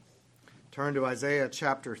Turn to Isaiah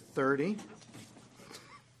chapter 30.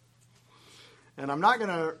 And I'm not going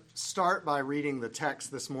to start by reading the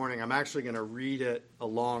text this morning. I'm actually going to read it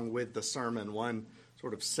along with the sermon, one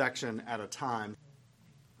sort of section at a time.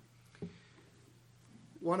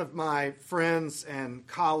 One of my friends and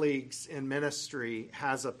colleagues in ministry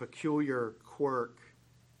has a peculiar quirk.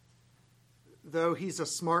 Though he's a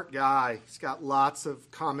smart guy, he's got lots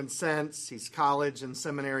of common sense, he's college and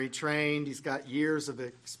seminary trained, he's got years of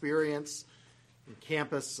experience in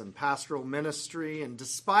campus and pastoral ministry, and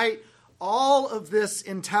despite all of this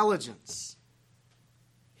intelligence,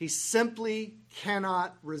 he simply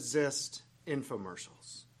cannot resist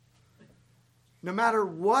infomercials. No matter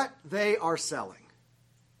what they are selling,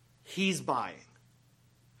 he's buying.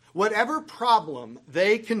 Whatever problem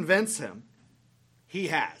they convince him, he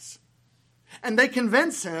has. And they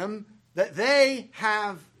convince him that they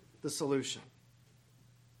have the solution.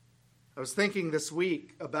 I was thinking this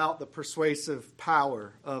week about the persuasive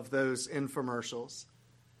power of those infomercials.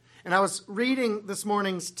 And I was reading this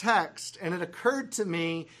morning's text, and it occurred to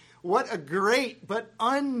me what a great but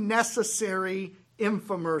unnecessary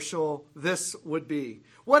infomercial this would be.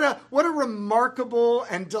 What a remarkable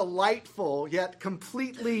and delightful, yet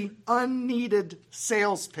completely unneeded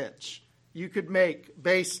sales pitch you could make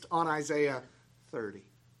based on Isaiah 30.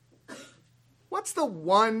 What's the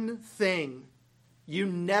one thing you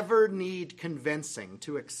never need convincing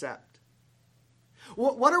to accept?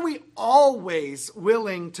 What are we always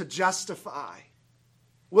willing to justify?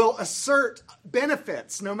 Will assert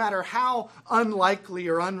benefits no matter how unlikely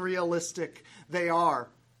or unrealistic they are.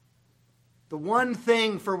 The one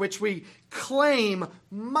thing for which we claim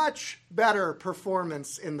much better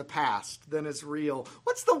performance in the past than is real.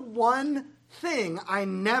 What's the one thing I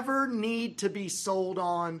never need to be sold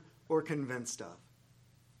on or convinced of?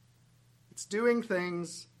 It's doing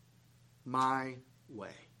things my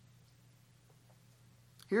way.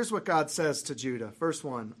 Here's what God says to Judah. Verse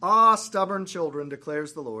 1. Ah, stubborn children,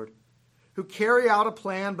 declares the Lord, who carry out a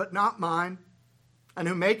plan but not mine, and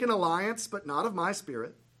who make an alliance but not of my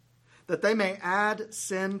spirit, that they may add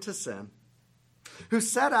sin to sin, who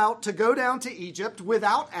set out to go down to Egypt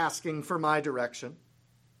without asking for my direction,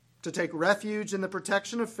 to take refuge in the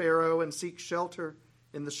protection of Pharaoh and seek shelter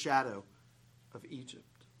in the shadow of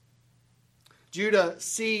Egypt. Judah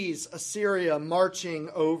sees Assyria marching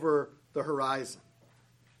over the horizon.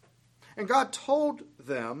 And God told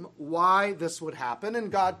them why this would happen,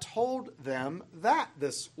 and God told them that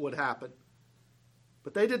this would happen.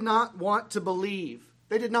 But they did not want to believe.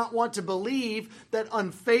 They did not want to believe that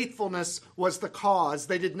unfaithfulness was the cause.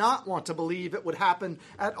 They did not want to believe it would happen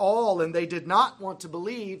at all, and they did not want to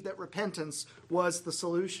believe that repentance was the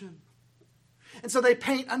solution. And so they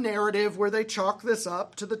paint a narrative where they chalk this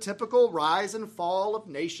up to the typical rise and fall of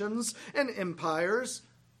nations and empires.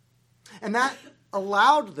 And that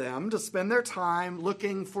allowed them to spend their time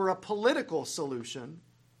looking for a political solution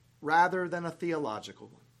rather than a theological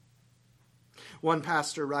one. One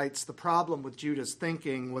pastor writes, the problem with Judah's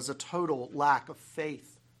thinking was a total lack of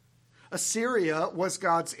faith. Assyria was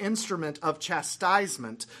God's instrument of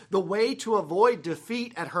chastisement. The way to avoid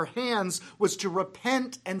defeat at her hands was to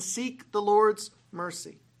repent and seek the Lord's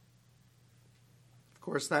mercy. Of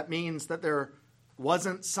course, that means that there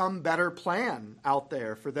wasn't some better plan out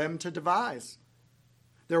there for them to devise.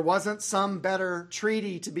 There wasn't some better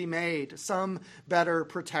treaty to be made, some better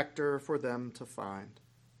protector for them to find.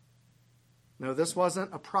 No, this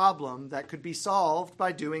wasn't a problem that could be solved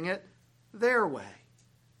by doing it their way.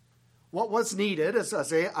 What was needed, as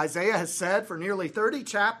Isaiah has said for nearly 30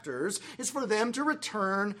 chapters, is for them to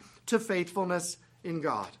return to faithfulness in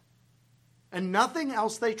God. And nothing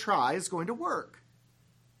else they try is going to work.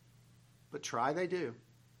 But try they do.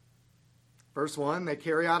 Verse 1, they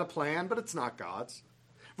carry out a plan, but it's not God's.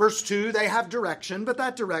 Verse 2, they have direction, but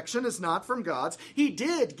that direction is not from God's. He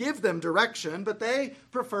did give them direction, but they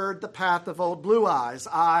preferred the path of old Blue Eyes.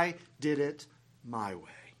 I did it my way.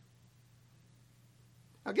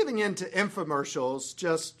 Now, giving in to infomercials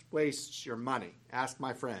just wastes your money. Ask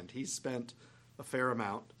my friend. He's spent a fair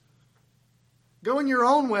amount. Going your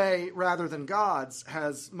own way rather than God's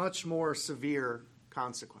has much more severe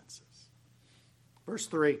consequences. Verse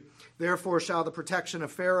 3, therefore shall the protection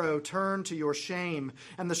of Pharaoh turn to your shame,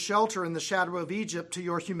 and the shelter in the shadow of Egypt to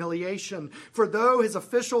your humiliation. For though his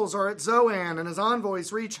officials are at Zoan and his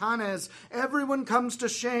envoys reach Hanes, everyone comes to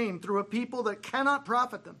shame through a people that cannot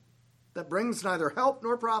profit them, that brings neither help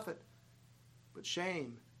nor profit, but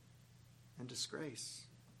shame and disgrace.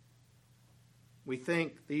 We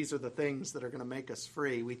think these are the things that are going to make us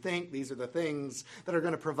free. We think these are the things that are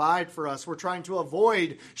going to provide for us. We're trying to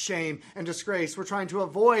avoid shame and disgrace. We're trying to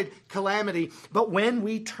avoid calamity. But when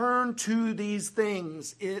we turn to these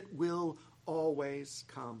things, it will always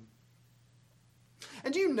come.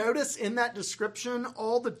 And do you notice in that description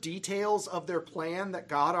all the details of their plan that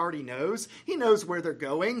God already knows? He knows where they're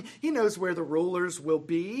going. He knows where the rulers will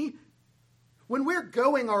be. When we're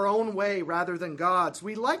going our own way rather than God's,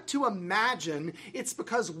 we like to imagine it's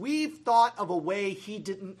because we've thought of a way He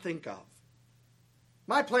didn't think of.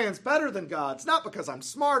 My plan's better than God's, not because I'm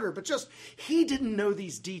smarter, but just He didn't know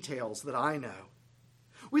these details that I know.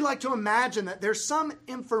 We like to imagine that there's some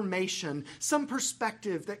information, some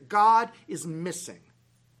perspective that God is missing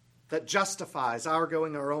that justifies our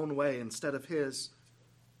going our own way instead of His.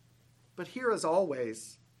 But here, as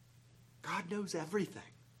always, God knows everything.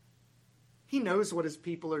 He knows what His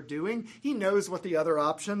people are doing. He knows what the other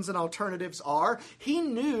options and alternatives are. He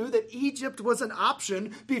knew that Egypt was an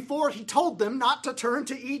option before He told them not to turn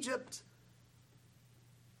to Egypt.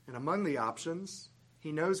 And among the options,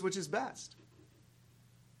 He knows which is best,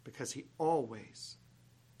 because He always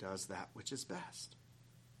does that which is best.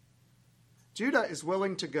 Judah is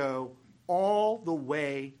willing to go all the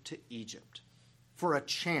way to Egypt for a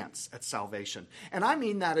chance at salvation. And I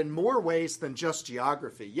mean that in more ways than just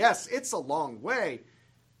geography. Yes, it's a long way,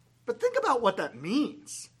 but think about what that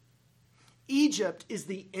means. Egypt is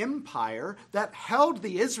the empire that held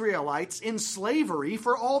the Israelites in slavery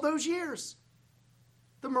for all those years.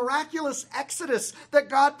 The miraculous exodus that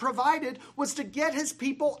God provided was to get His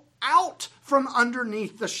people out from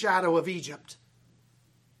underneath the shadow of Egypt.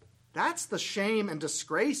 That's the shame and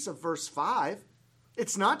disgrace of verse 5.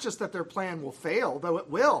 It's not just that their plan will fail, though it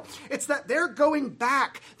will. It's that they're going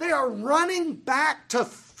back. They are running back to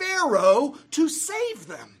Pharaoh to save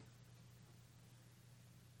them.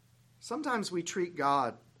 Sometimes we treat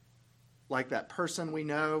God like that person we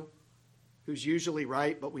know who's usually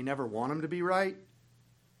right, but we never want him to be right.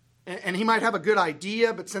 And he might have a good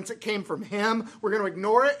idea, but since it came from him, we're going to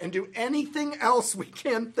ignore it and do anything else we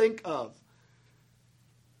can think of.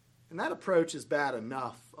 And that approach is bad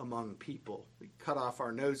enough among people. We cut off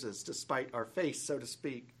our noses to spite our face, so to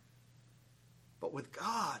speak. But with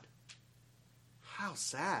God, how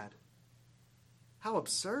sad, how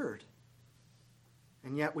absurd.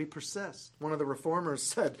 And yet we persist. One of the reformers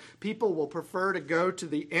said, people will prefer to go to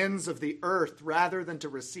the ends of the earth rather than to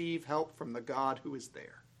receive help from the God who is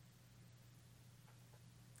there.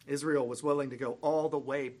 Israel was willing to go all the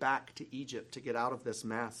way back to Egypt to get out of this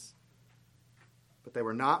mess. But they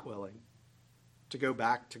were not willing to go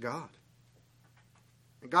back to God.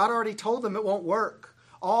 And God already told them it won't work.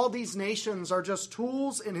 All these nations are just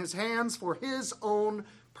tools in His hands for His own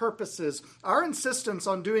purposes. Our insistence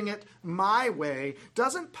on doing it my way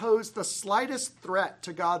doesn't pose the slightest threat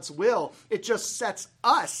to God's will. It just sets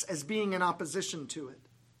us as being in opposition to it.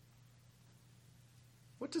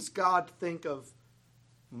 What does God think of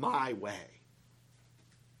my way?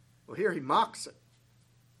 Well, here He mocks it.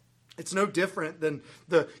 It's no different than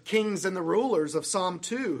the kings and the rulers of Psalm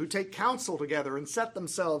 2 who take counsel together and set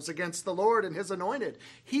themselves against the Lord and His anointed.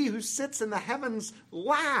 He who sits in the heavens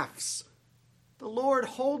laughs. The Lord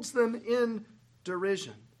holds them in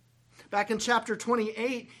derision. Back in chapter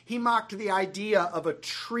 28, He mocked the idea of a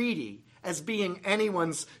treaty as being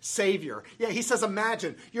anyone's savior. Yeah, He says,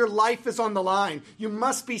 imagine, your life is on the line. You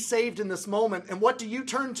must be saved in this moment. And what do you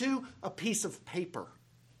turn to? A piece of paper.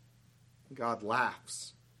 God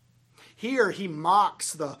laughs. Here He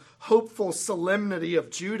mocks the hopeful solemnity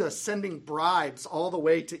of Judah sending bribes all the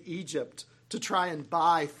way to Egypt to try and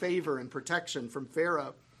buy favor and protection from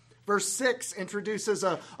Pharaoh. Verse 6 introduces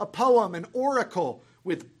a poem, an oracle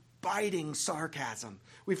with biting sarcasm.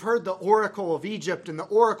 We've heard the oracle of Egypt and the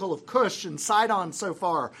oracle of Cush and Sidon so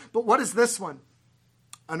far. But what is this one?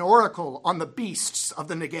 An oracle on the beasts of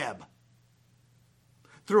the Negeb.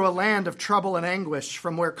 Through a land of trouble and anguish,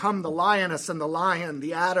 from where come the lioness and the lion,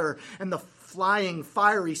 the adder and the flying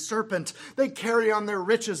fiery serpent. They carry on their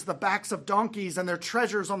riches the backs of donkeys and their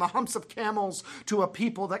treasures on the humps of camels to a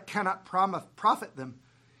people that cannot profit them.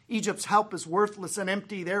 Egypt's help is worthless and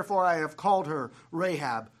empty, therefore I have called her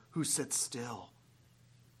Rahab, who sits still.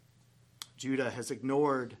 Judah has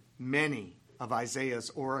ignored many of Isaiah's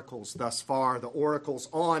oracles thus far, the oracles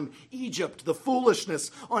on Egypt, the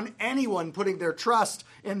foolishness on anyone putting their trust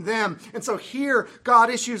in them. And so here God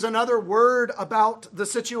issues another word about the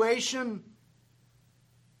situation.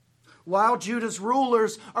 While Judah's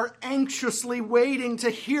rulers are anxiously waiting to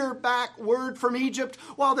hear back word from Egypt,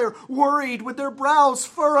 while they're worried with their brows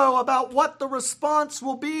furrow about what the response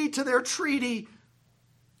will be to their treaty,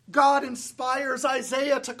 God inspires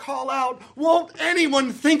Isaiah to call out, won't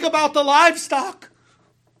anyone think about the livestock?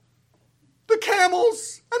 The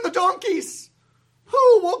camels and the donkeys.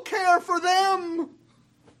 Who will care for them?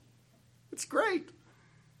 It's great.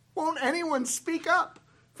 Won't anyone speak up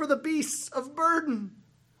for the beasts of burden,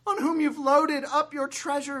 on whom you've loaded up your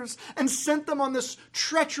treasures and sent them on this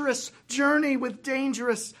treacherous journey with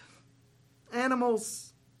dangerous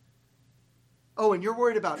animals? Oh, and you're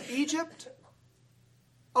worried about Egypt?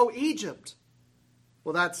 Oh, Egypt.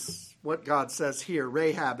 Well, that's what God says here.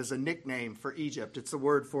 Rahab is a nickname for Egypt. It's the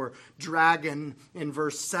word for dragon in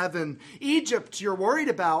verse 7. Egypt you're worried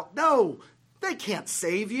about? No, they can't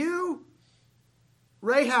save you.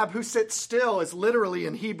 Rahab, who sits still, is literally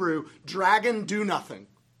in Hebrew, dragon do nothing.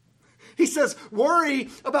 He says, worry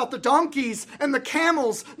about the donkeys and the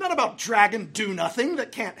camels, not about dragon do nothing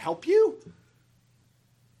that can't help you.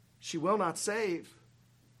 She will not save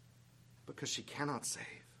because she cannot save.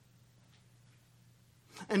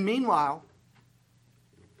 And meanwhile,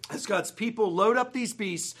 as God's people load up these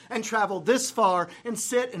beasts and travel this far and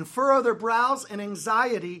sit and furrow their brows in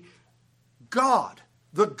anxiety, God,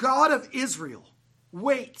 the God of Israel,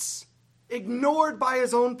 waits, ignored by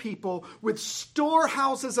his own people, with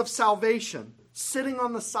storehouses of salvation sitting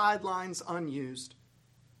on the sidelines unused.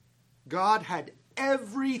 God had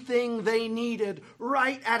everything they needed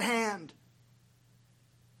right at hand.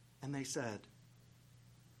 And they said,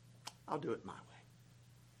 I'll do it my way.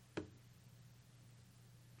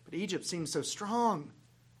 But Egypt seems so strong,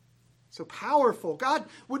 so powerful. God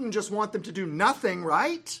wouldn't just want them to do nothing,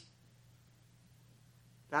 right?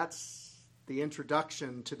 That's the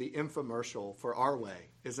introduction to the infomercial for our way,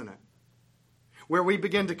 isn't it? Where we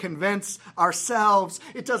begin to convince ourselves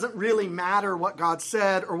it doesn't really matter what God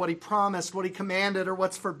said or what he promised, what he commanded or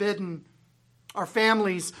what's forbidden. Our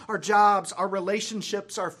families, our jobs, our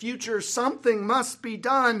relationships, our future, something must be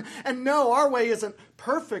done. And no, our way isn't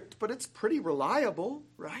perfect, but it's pretty reliable,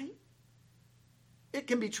 right? It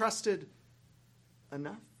can be trusted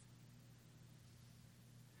enough.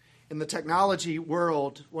 In the technology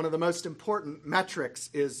world, one of the most important metrics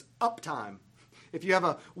is uptime. If you have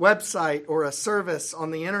a website or a service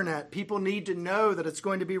on the internet, people need to know that it's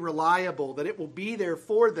going to be reliable, that it will be there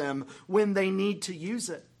for them when they need to use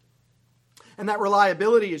it. And that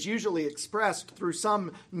reliability is usually expressed through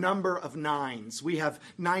some number of nines. We have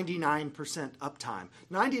 99% uptime.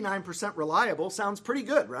 99% reliable sounds pretty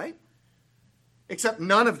good, right? Except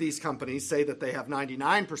none of these companies say that they have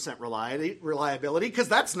 99% reliability, because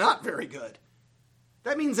that's not very good.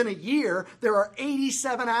 That means in a year, there are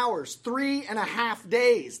 87 hours, 3.5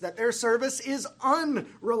 days, that their service is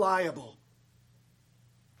unreliable.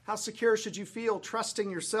 How secure should you feel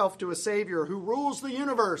trusting yourself to a Savior who rules the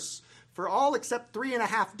universe for all except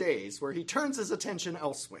 3.5 days, where he turns his attention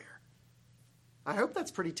elsewhere? I hope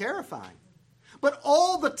that's pretty terrifying. But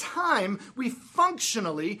all the time, we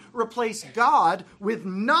functionally replace God with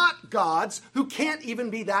not gods who can't even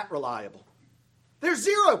be that reliable. They're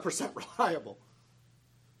 0% reliable.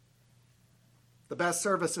 The best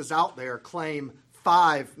services out there claim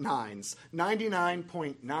 5 nines,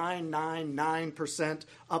 99.999%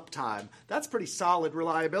 uptime. That's pretty solid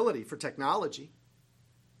reliability for technology.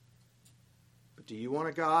 But do you want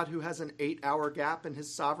a God who has an 8-hour gap in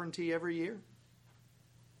his sovereignty every year?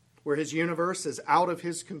 Where his universe is out of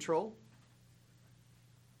his control?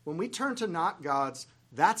 When we turn to not gods,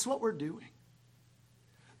 that's what we're doing.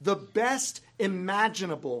 The best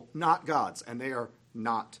imaginable not gods, and they are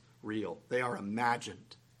not real. They are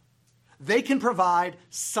imagined. They can provide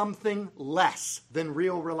something less than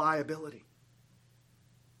real reliability.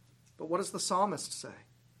 But what does the psalmist say?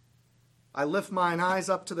 I lift mine eyes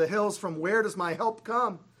up to the hills. From where does my help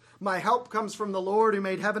come? My help comes from the Lord who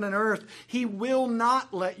made heaven and earth. He will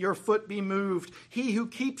not let your foot be moved. He who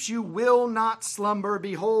keeps you will not slumber.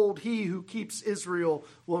 Behold, he who keeps Israel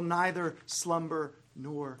will neither slumber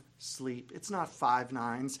nor sleep. It's not 5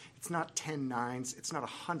 nines. It's not 10 nines. It's not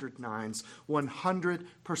 100 nines.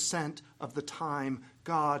 100% of the time,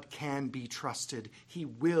 God can be trusted. He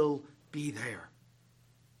will be there.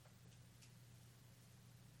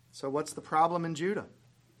 So what's the problem in Judah?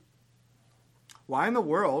 Why in the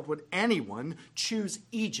world would anyone choose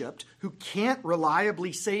Egypt, who can't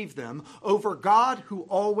reliably save them, over God who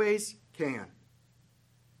always can?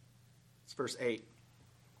 It's verse 8.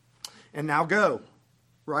 And now go,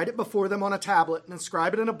 write it before them on a tablet and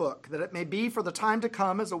inscribe it in a book, that it may be for the time to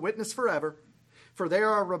come as a witness forever. For they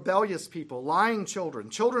are a rebellious people, lying children,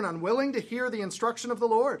 children unwilling to hear the instruction of the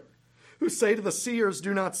Lord, who say to the seers,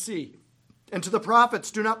 do not see, and to the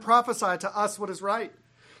prophets, do not prophesy to us what is right.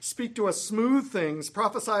 Speak to us smooth things,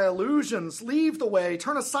 prophesy illusions, leave the way,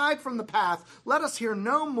 turn aside from the path. Let us hear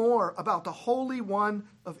no more about the Holy One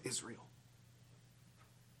of Israel.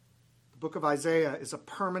 The book of Isaiah is a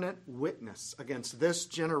permanent witness against this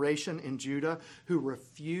generation in Judah who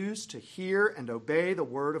refuse to hear and obey the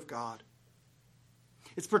word of God.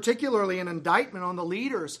 It's particularly an indictment on the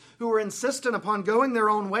leaders who are insistent upon going their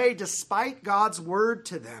own way despite God's word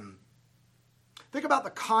to them. Think about the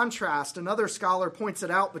contrast, another scholar points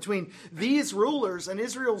it out, between these rulers and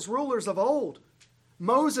Israel's rulers of old.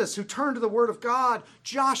 Moses, who turned to the word of God,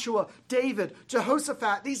 Joshua, David,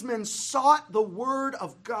 Jehoshaphat, these men sought the word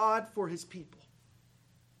of God for his people.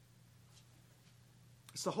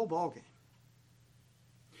 It's the whole ballgame.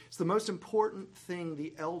 It's the most important thing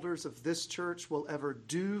the elders of this church will ever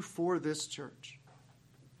do for this church.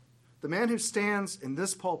 The man who stands in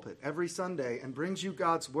this pulpit every Sunday and brings you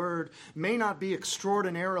God's word may not be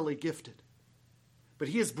extraordinarily gifted, but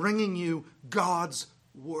he is bringing you God's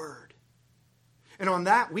word. And on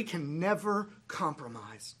that, we can never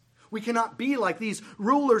compromise. We cannot be like these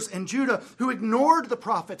rulers in Judah who ignored the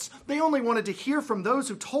prophets. They only wanted to hear from those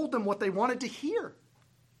who told them what they wanted to hear.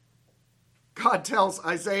 God tells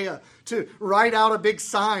Isaiah to write out a big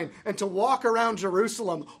sign and to walk around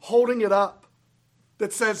Jerusalem holding it up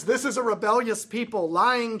that says, "This is a rebellious people,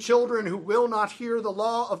 lying children who will not hear the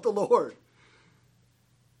law of the Lord."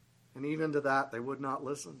 And even to that, they would not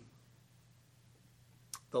listen.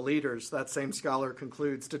 The leaders, that same scholar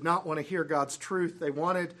concludes, did not want to hear God's truth. They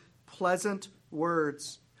wanted pleasant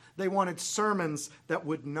words. They wanted sermons that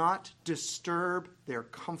would not disturb their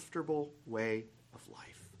comfortable way of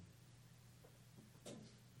life.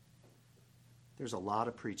 There's a lot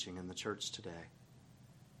of preaching in the church today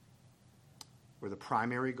where the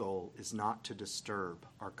primary goal is not to disturb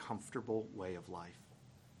our comfortable way of life.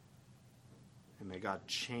 And may God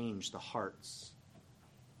change the hearts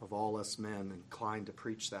of all us men inclined to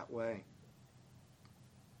preach that way.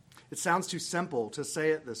 It sounds too simple to say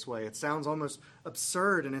it this way. It sounds almost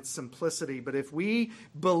absurd in its simplicity. But if we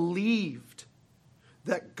believed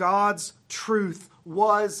that God's truth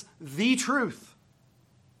was the truth,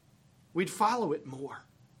 we'd follow it more.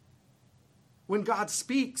 When God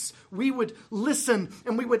speaks, we would listen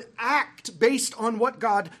and we would act based on what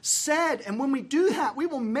God said. And when we do that, we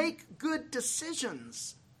will make good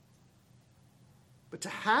decisions. But to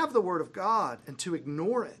have the word of God and to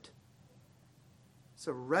ignore it is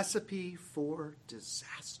a recipe for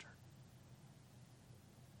disaster.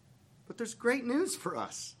 But there's great news for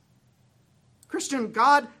us. Christian,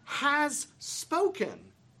 God has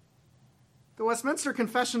spoken. The Westminster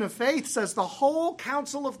Confession of Faith says the whole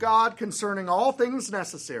counsel of God concerning all things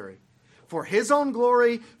necessary for his own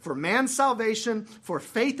glory, for man's salvation, for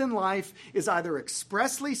faith in life is either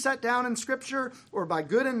expressly set down in Scripture or by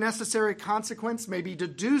good and necessary consequence may be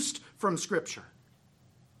deduced from Scripture.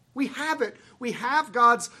 We have it. We have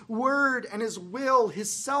God's word and his will,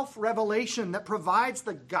 his self-revelation that provides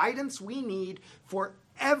the guidance we need for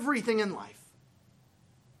everything in life.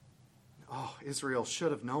 Oh, Israel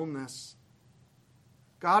should have known this.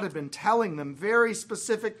 God had been telling them very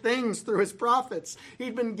specific things through his prophets.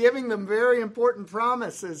 He'd been giving them very important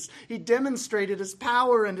promises. He demonstrated his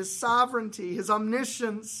power and his sovereignty, his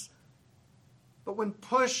omniscience. But when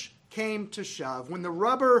push came to shove, when the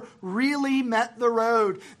rubber really met the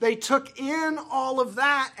road, they took in all of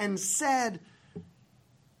that and said,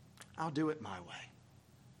 "I'll do it my way."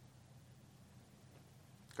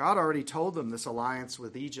 God already told them this alliance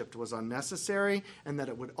with Egypt was unnecessary and that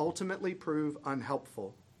it would ultimately prove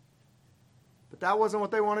unhelpful. But that wasn't what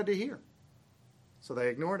they wanted to hear. So they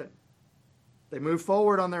ignored it. They moved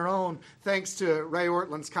forward on their own. Thanks to Ray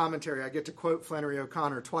Ortland's commentary, I get to quote Flannery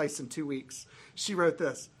O'Connor twice in 2 weeks. She wrote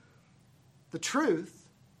this: "The truth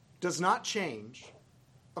does not change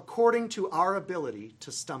according to our ability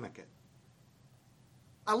to stomach it."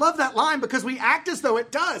 I love that line because we act as though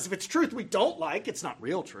it does. If it's truth we don't like, it's not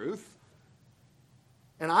real truth.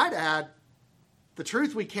 And I'd add, the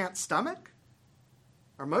truth we can't stomach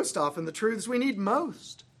are most often the truths we need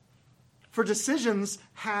most. For decisions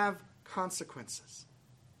have consequences.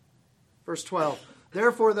 Verse 12,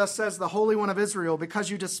 "Therefore thus says the Holy One of Israel, because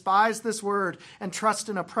you despise this word and trust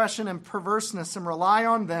in oppression and perverseness and rely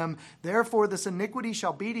on them, therefore this iniquity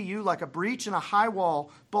shall be to you like a breach in a high wall,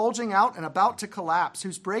 bulging out and about to collapse,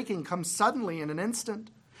 whose breaking comes suddenly in an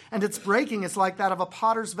instant. And its breaking is like that of a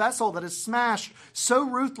potter's vessel that is smashed so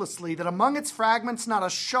ruthlessly that among its fragments not a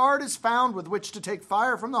shard is found with which to take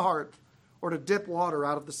fire from the hearth or to dip water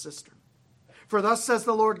out of the cistern. For thus says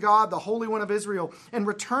the Lord God, the Holy One of Israel, in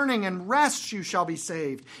returning and rest you shall be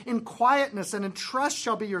saved. In quietness and in trust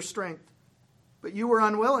shall be your strength. But you were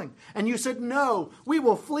unwilling, and you said, No, we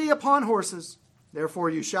will flee upon horses. Therefore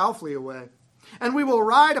you shall flee away. And we will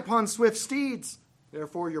ride upon swift steeds.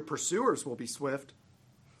 Therefore your pursuers will be swift.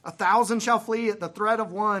 1,000 shall flee at the threat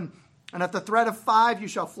of one, and at the threat of 5 you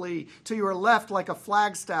shall flee, till you are left like a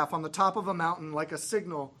flagstaff on the top of a mountain, like a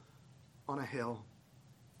signal on a hill.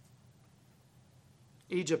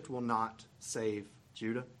 Egypt will not save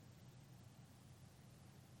Judah.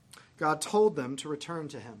 God told them to return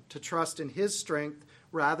to him, to trust in his strength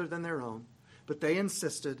rather than their own. But they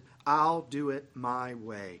insisted, I'll do it my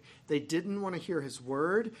way. They didn't want to hear his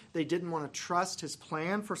word. They didn't want to trust his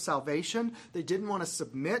plan for salvation. They didn't want to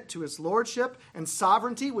submit to his lordship and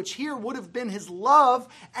sovereignty, which here would have been his love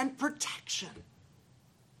and protection.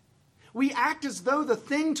 We act as though the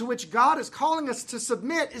thing to which God is calling us to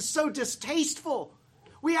submit is so distasteful.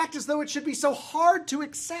 We act as though it should be so hard to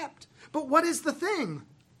accept. But what is the thing?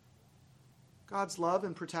 God's love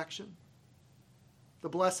and protection. The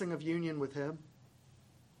blessing of union with him.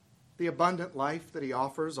 The abundant life that he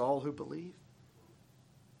offers all who believe.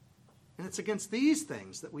 And it's against these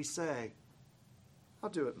things that we say, I'll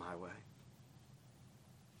do it my way.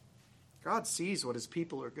 God sees what his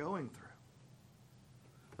people are going through.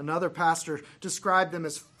 Another pastor described them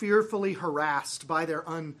as fearfully harassed by their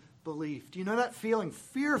unbelief. Do you know that feeling?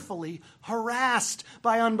 Fearfully harassed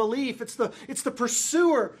by unbelief. It's the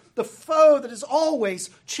pursuer, the foe that is always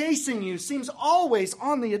chasing you, seems always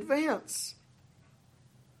on the advance.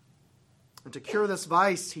 And to cure this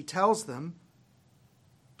vice, he tells them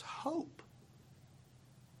to hope,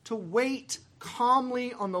 to wait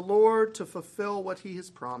calmly on the Lord to fulfill what he has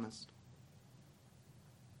promised.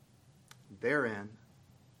 Therein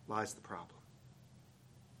lies the problem.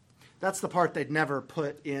 That's the part they'd never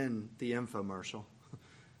put in the infomercial.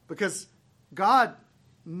 Because God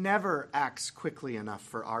never acts quickly enough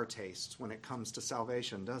for our tastes when it comes to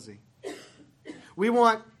salvation, does he? We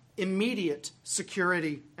want immediate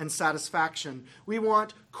security and satisfaction. We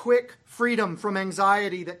want quick freedom from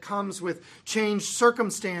anxiety that comes with changed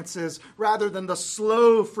circumstances rather than the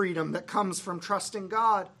slow freedom that comes from trusting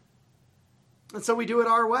God. And so we do it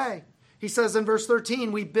our way. He says in verse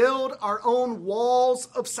 13, we build our own walls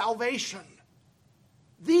of salvation.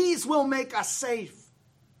 These will make us safe.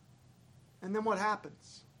 And then what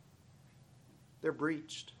happens? They're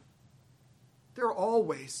breached. They're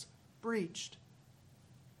always breached.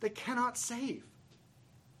 They cannot save.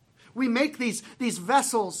 We make these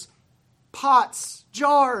vessels, pots,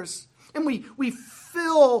 jars, and we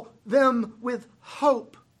fill them with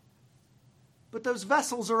hope. But those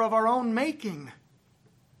vessels are of our own making.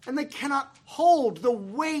 And they cannot hold. The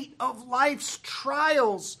weight of life's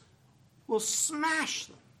trials will smash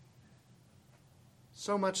them.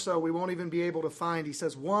 So much so we won't even be able to find, he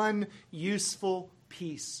says, one useful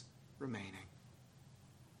piece remaining.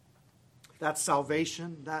 That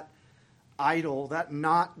salvation, that idol, that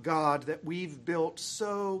not God that we've built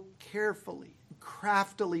so carefully,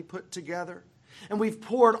 craftily put together. And we've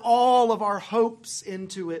poured all of our hopes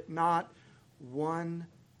into it. Not one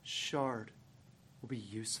shard will be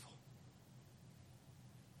useful.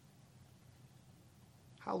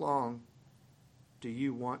 How long do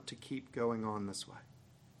you want to keep going on this way?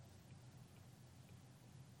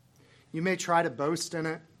 You may try to boast in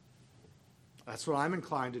it. That's what I'm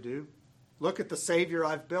inclined to do. Look at the Savior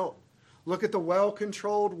I've built. Look at the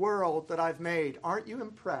well-controlled world that I've made. Aren't you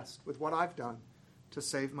impressed with what I've done to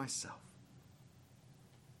save myself?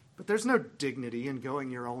 But there's no dignity in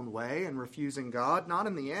going your own way and refusing God, not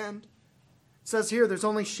in the end. It says here there's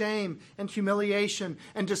only shame and humiliation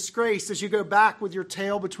and disgrace as you go back with your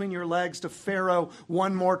tail between your legs to Pharaoh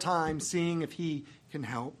one more time, seeing if he can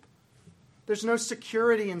help. There's no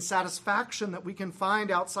security and satisfaction that we can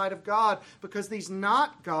find outside of God because these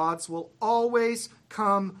not gods will always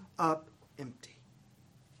come up empty.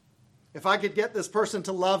 If I could get this person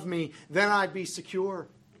to love me, then I'd be secure.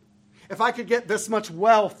 If I could get this much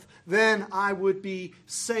wealth, then I would be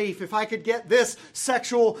safe. If I could get this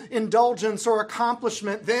sexual indulgence or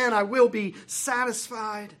accomplishment, then I will be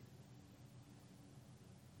satisfied.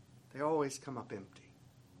 They always come up empty.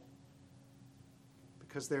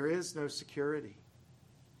 Because there is no security.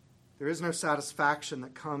 There is no satisfaction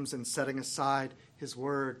that comes in setting aside his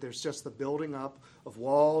word. There's just the building up of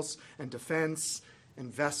walls and defense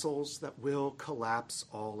and vessels that will collapse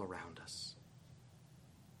all around us.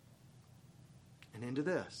 And into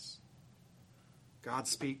this, God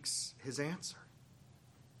speaks his answer.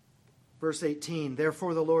 Verse 18,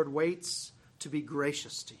 therefore the Lord waits to be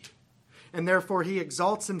gracious to you. And therefore he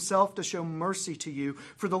exalts himself to show mercy to you.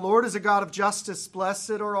 For the Lord is a God of justice.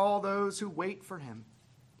 Blessed are all those who wait for him.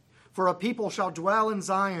 For a people shall dwell in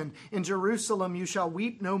Zion. In Jerusalem you shall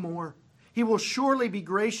weep no more. He will surely be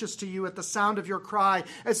gracious to you at the sound of your cry.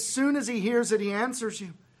 As soon as he hears it, he answers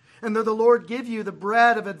you. And though the Lord give you the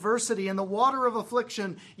bread of adversity and the water of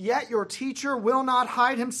affliction, yet your teacher will not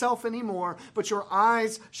hide himself any more, but your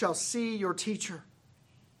eyes shall see your teacher.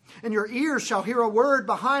 And your ears shall hear a word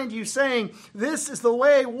behind you saying, this is the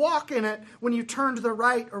way, walk in it, when you turn to the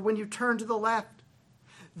right or when you turn to the left.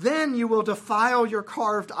 Then you will defile your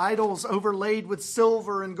carved idols overlaid with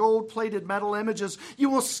silver and gold-plated metal images. You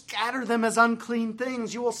will scatter them as unclean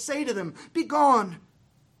things. You will say to them, be gone.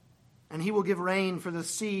 And he will give rain for the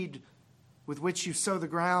seed with which you sow the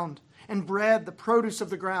ground. And bread, the produce of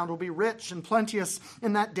the ground, will be rich and plenteous.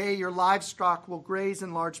 In that day your livestock will graze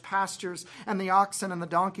in large pastures, and the oxen and the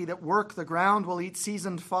donkey that work the ground will eat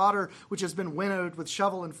seasoned fodder, which has been winnowed with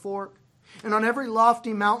shovel and fork. And on every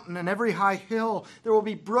lofty mountain and every high hill there will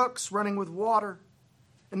be brooks running with water.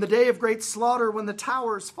 In the day of great slaughter, when the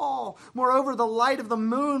towers fall, moreover, the light of the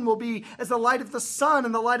moon will be as the light of the sun,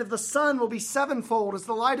 and the light of the sun will be sevenfold as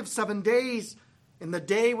the light of 7 days, in the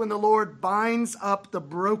day when the Lord binds up the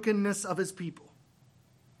brokenness of his people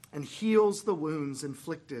and heals the wounds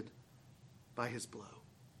inflicted by his blow.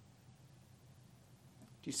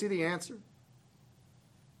 Do you see the answer?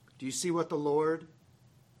 Do you see what the Lord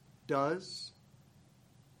does?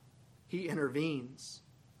 He intervenes.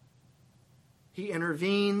 He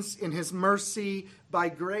intervenes in his mercy by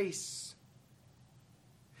grace.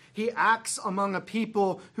 He acts among a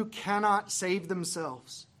people who cannot save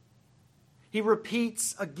themselves. He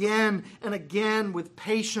repeats again and again with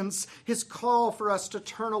patience his call for us to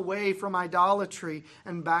turn away from idolatry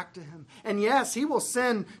and back to him. And yes, he will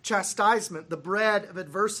send chastisement, the bread of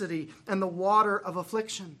adversity and the water of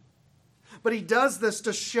affliction. But he does this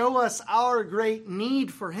to show us our great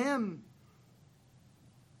need for him.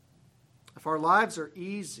 If our lives are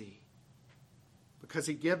easy because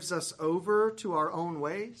he gives us over to our own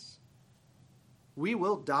ways, we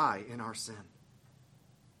will die in our sin.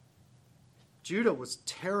 Judah was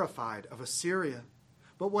terrified of Assyria,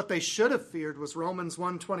 but what they should have feared was Romans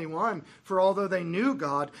 1:21. For although they knew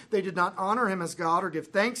God, they did not honor him as God or give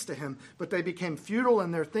thanks to him, but they became futile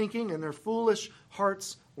in their thinking, and their foolish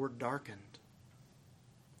hearts were darkened.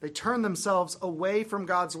 They turn themselves away from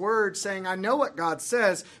God's word, saying, I know what God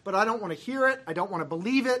says, but I don't want to hear it, I don't want to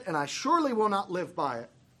believe it, and I surely will not live by it.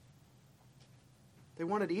 They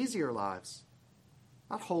wanted easier lives,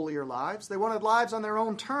 not holier lives. They wanted lives on their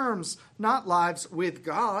own terms, not lives with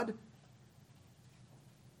God.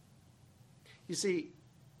 You see,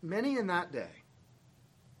 many in that day,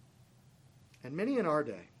 and many in our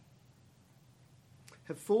day,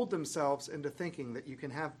 have fooled themselves into thinking that you can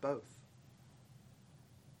have both.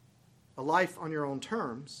 A life on your own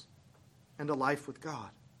terms, and a life with God.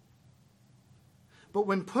 But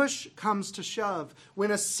when push comes to shove,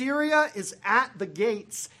 when Assyria is at the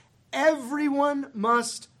gates, everyone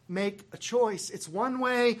must make a choice. It's one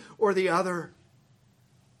way or the other.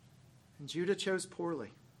 And Judah chose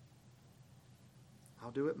poorly.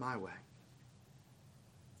 I'll do it my way.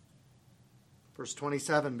 Verse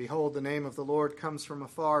 27, behold, the name of the Lord comes from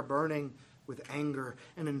afar, burning with anger,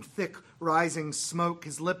 and in thick rising smoke.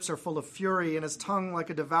 His lips are full of fury, and his tongue like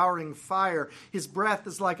a devouring fire. His breath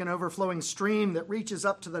is like an overflowing stream that reaches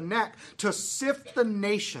up to the neck, to sift the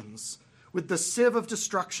nations with the sieve of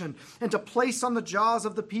destruction, and to place on the jaws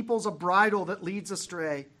of the peoples a bridle that leads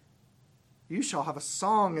astray. You shall have a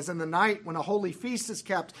song as in the night when a holy feast is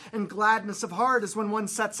kept, and gladness of heart as when one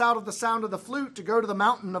sets out of the sound of the flute to go to the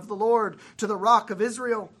mountain of the Lord, to the rock of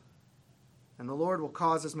Israel. And the Lord will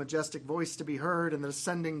cause his majestic voice to be heard, and the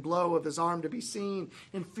descending blow of his arm to be seen,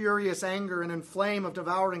 in furious anger and in flame of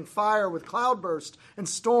devouring fire, with cloudburst and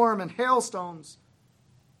storm and hailstones.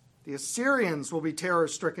 The Assyrians will be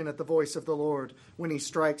terror-stricken at the voice of the Lord when he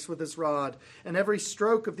strikes with his rod, and every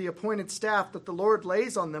stroke of the appointed staff that the Lord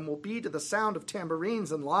lays on them will be to the sound of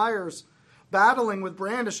tambourines and lyres. Battling with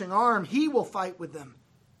brandishing arm, he will fight with them.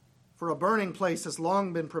 For a burning place has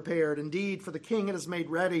long been prepared. Indeed, for the king it is made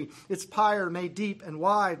ready, its pyre made deep and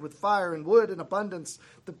wide, with fire and wood in abundance.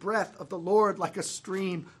 The breath of the Lord, like a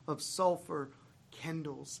stream of sulfur,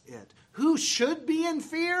 kindles it. Who should be in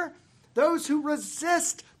fear? Those who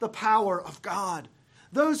resist the power of God.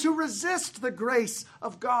 Those who resist the grace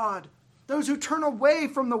of God. Those who turn away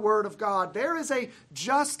from the word of God. There is a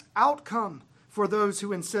just outcome for those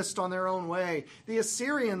who insist on their own way. The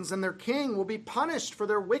Assyrians and their king will be punished for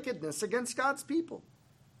their wickedness against God's people.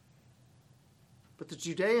 But the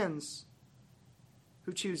Judeans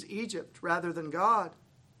who choose Egypt rather than God,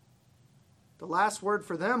 the last word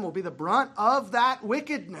for them will be the brunt of that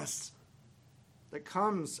wickedness that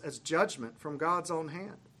comes as judgment from God's own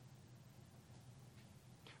hand.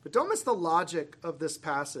 But don't miss the logic of this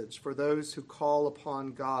passage for those who call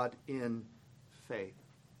upon God in faith.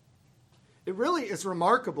 It really is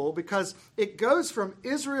remarkable because it goes from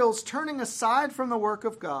Israel's turning aside from the word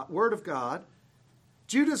of God,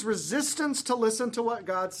 Judah's resistance to listen to what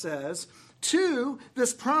God says, to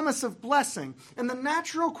this promise of blessing. And the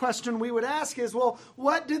natural question we would ask is, well,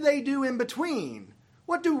 what do they do in between?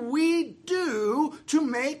 What do we do to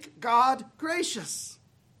make God gracious?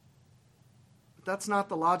 But that's not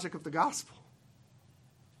the logic of the gospel.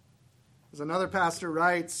 As another pastor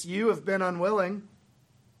writes, you have been unwilling,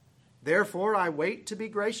 therefore I wait to be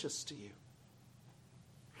gracious to you.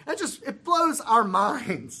 It blows our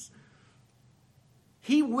minds.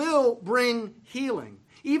 He will bring healing,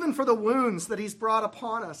 even for the wounds that he's brought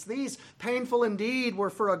upon us. These, painful indeed, were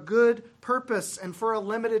for a good purpose and for a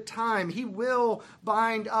limited time. He will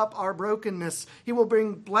bind up our brokenness. He will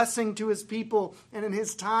bring blessing to his people, and in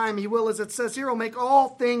his time, he will, as it says here, will make all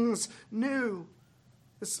things new.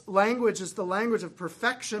 This language is the language of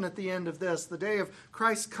perfection at the end of this, the day of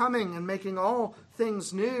Christ coming and making all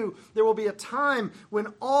things new. There will be a time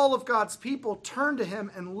when all of God's people turn to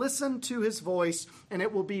him and listen to his voice, and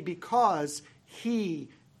it will be because he,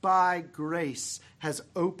 by grace, has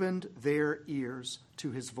opened their ears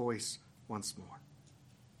to his voice once more.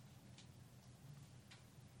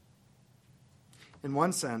 In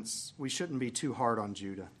one sense, we shouldn't be too hard on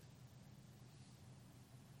Judah.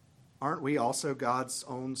 Aren't we also God's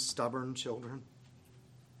own stubborn children?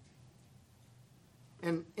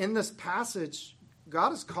 And in this passage,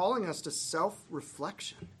 God is calling us to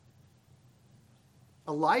self-reflection.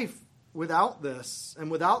 A life without this and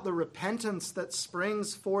without the repentance that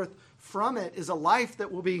springs forth from it is a life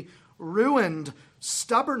that will be ruined.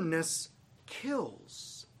 Stubbornness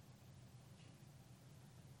kills.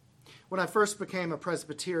 When I first became a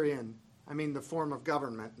Presbyterian, I mean the form of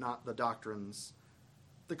government, not the doctrines,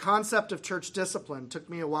 the concept of church discipline took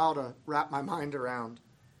me a while to wrap my mind around.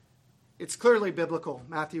 It's clearly biblical,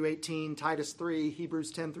 Matthew 18, Titus 3,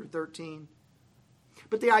 Hebrews 10 through 13.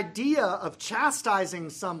 But the idea of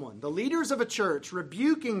chastising someone, the leaders of a church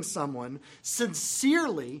rebuking someone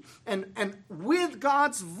sincerely and with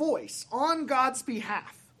God's voice, on God's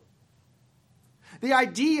behalf. The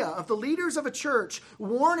idea of the leaders of a church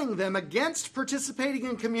warning them against participating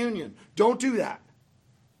in communion. Don't do that.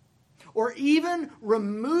 Or even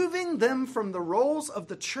removing them from the roles of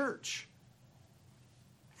the church.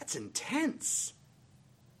 That's intense.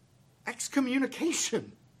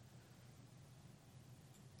 Excommunication.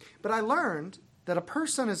 But I learned that a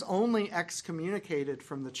person is only excommunicated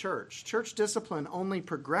from the church. Church discipline only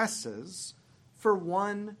progresses for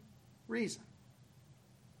one reason.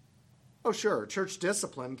 Oh, sure, church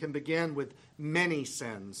discipline can begin with many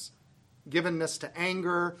sins. Givenness to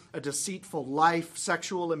anger, a deceitful life,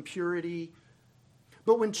 sexual impurity.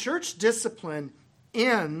 But when church discipline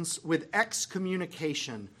ends with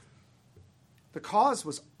excommunication, the cause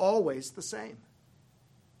was always the same.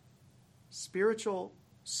 Spiritual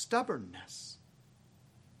stubbornness.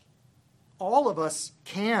 All of us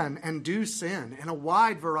can and do sin in a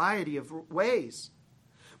wide variety of ways.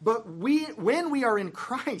 But when we are in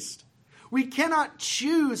Christ, we cannot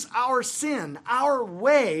choose our sin, our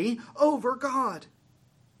way, over God.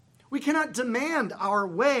 We cannot demand our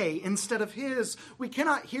way instead of his. We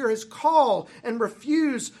cannot hear his call and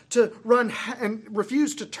refuse to run and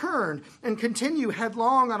refuse to turn and continue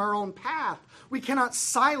headlong on our own path. We cannot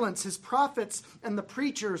silence his prophets and the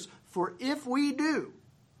preachers, for if we do,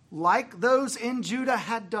 like those in Judah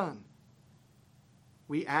had done,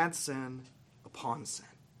 we add sin upon sin.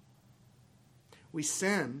 We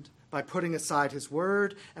sinned by putting aside his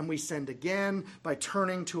word, and we sinned again by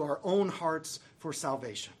turning to our own hearts for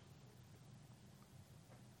salvation.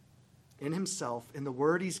 In himself, in the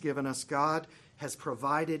word he's given us, God has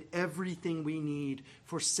provided everything we need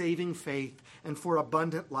for saving faith and for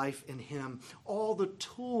abundant life in him. All the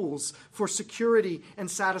tools for security and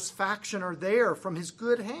satisfaction are there from his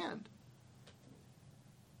good hand.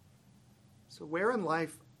 So where in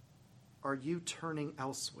life are you turning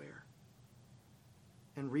elsewhere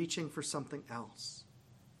and reaching for something else?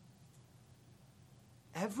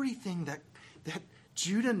 Everything that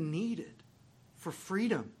Judah needed for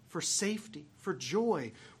freedom, for safety, for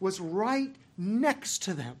joy, was right next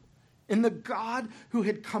to them in the God who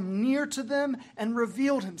had come near to them and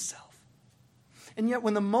revealed himself. And yet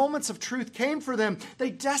when the moments of truth came for them,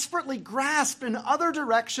 they desperately grasped in other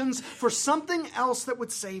directions for something else that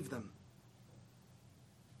would save them.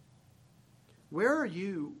 Where are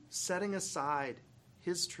you setting aside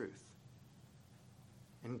his truth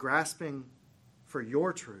and grasping for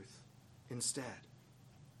your truth instead?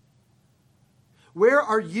 Where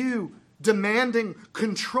are you demanding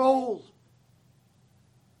control.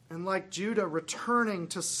 And like Judah, returning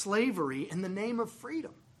to slavery in the name of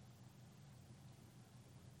freedom.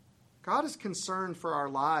 God is concerned for our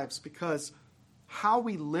lives because how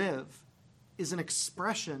we live is an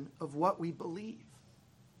expression of what we believe.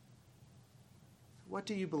 What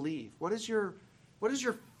do you believe? What is your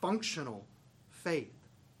functional faith?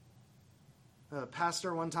 A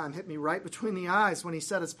pastor one time hit me right between the eyes when he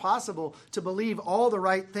said it's possible to believe all the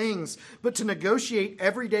right things, but to negotiate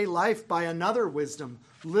everyday life by another wisdom,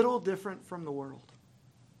 little different from the world.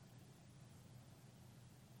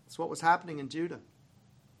 It's what was happening in Judah.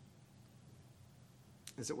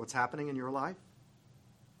 Is it what's happening in your life?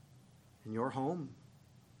 In your home?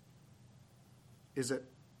 Is it,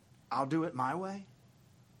 I'll do it my way?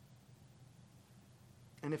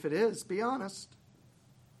 And if it is, be honest.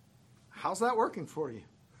 How's that working for you?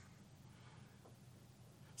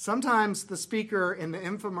 Sometimes the speaker in the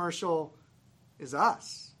infomercial is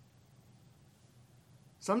us.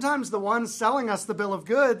 Sometimes the one selling us the bill of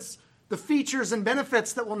goods, the features and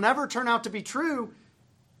benefits that will never turn out to be true,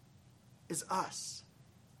 is us.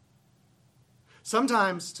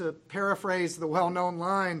 Sometimes, to paraphrase the well-known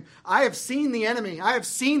line, I have seen the enemy. I have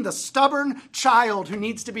seen the stubborn child who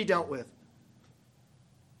needs to be dealt with.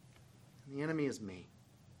 And the enemy is me.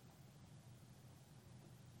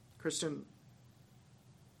 Christian,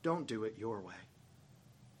 don't do it your way.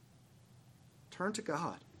 Turn to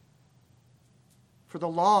God. For the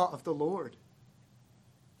law of the Lord,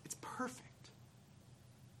 it's perfect.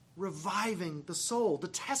 Reviving the soul. The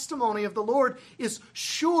testimony of the Lord is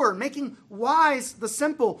sure, making wise the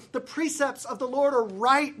simple. The precepts of the Lord are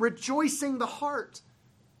right, rejoicing the heart.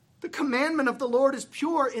 The commandment of the Lord is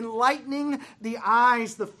pure, enlightening the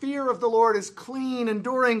eyes. The fear of the Lord is clean,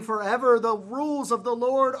 enduring forever. The rules of the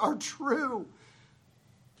Lord are true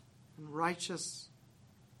and righteous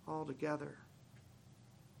altogether.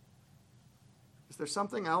 Is there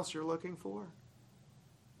something else you're looking for?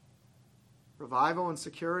 Revival and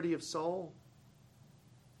security of soul,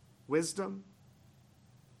 wisdom,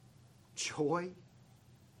 joy,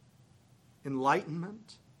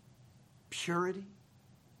 enlightenment, purity,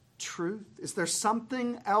 truth? Is there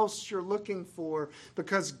something else you're looking for?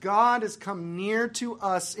 Because God has come near to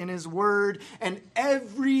us in His Word, and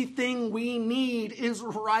everything we need is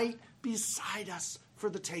right beside us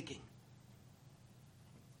for the taking.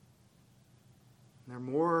 And they're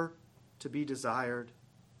more to be desired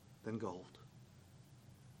than gold.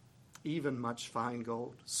 Even much fine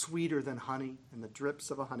gold, sweeter than honey in the drips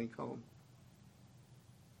of a honeycomb.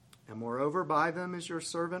 And moreover, by them is your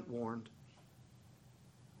servant warned.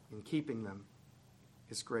 In keeping them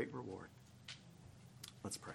is great reward. Let's pray.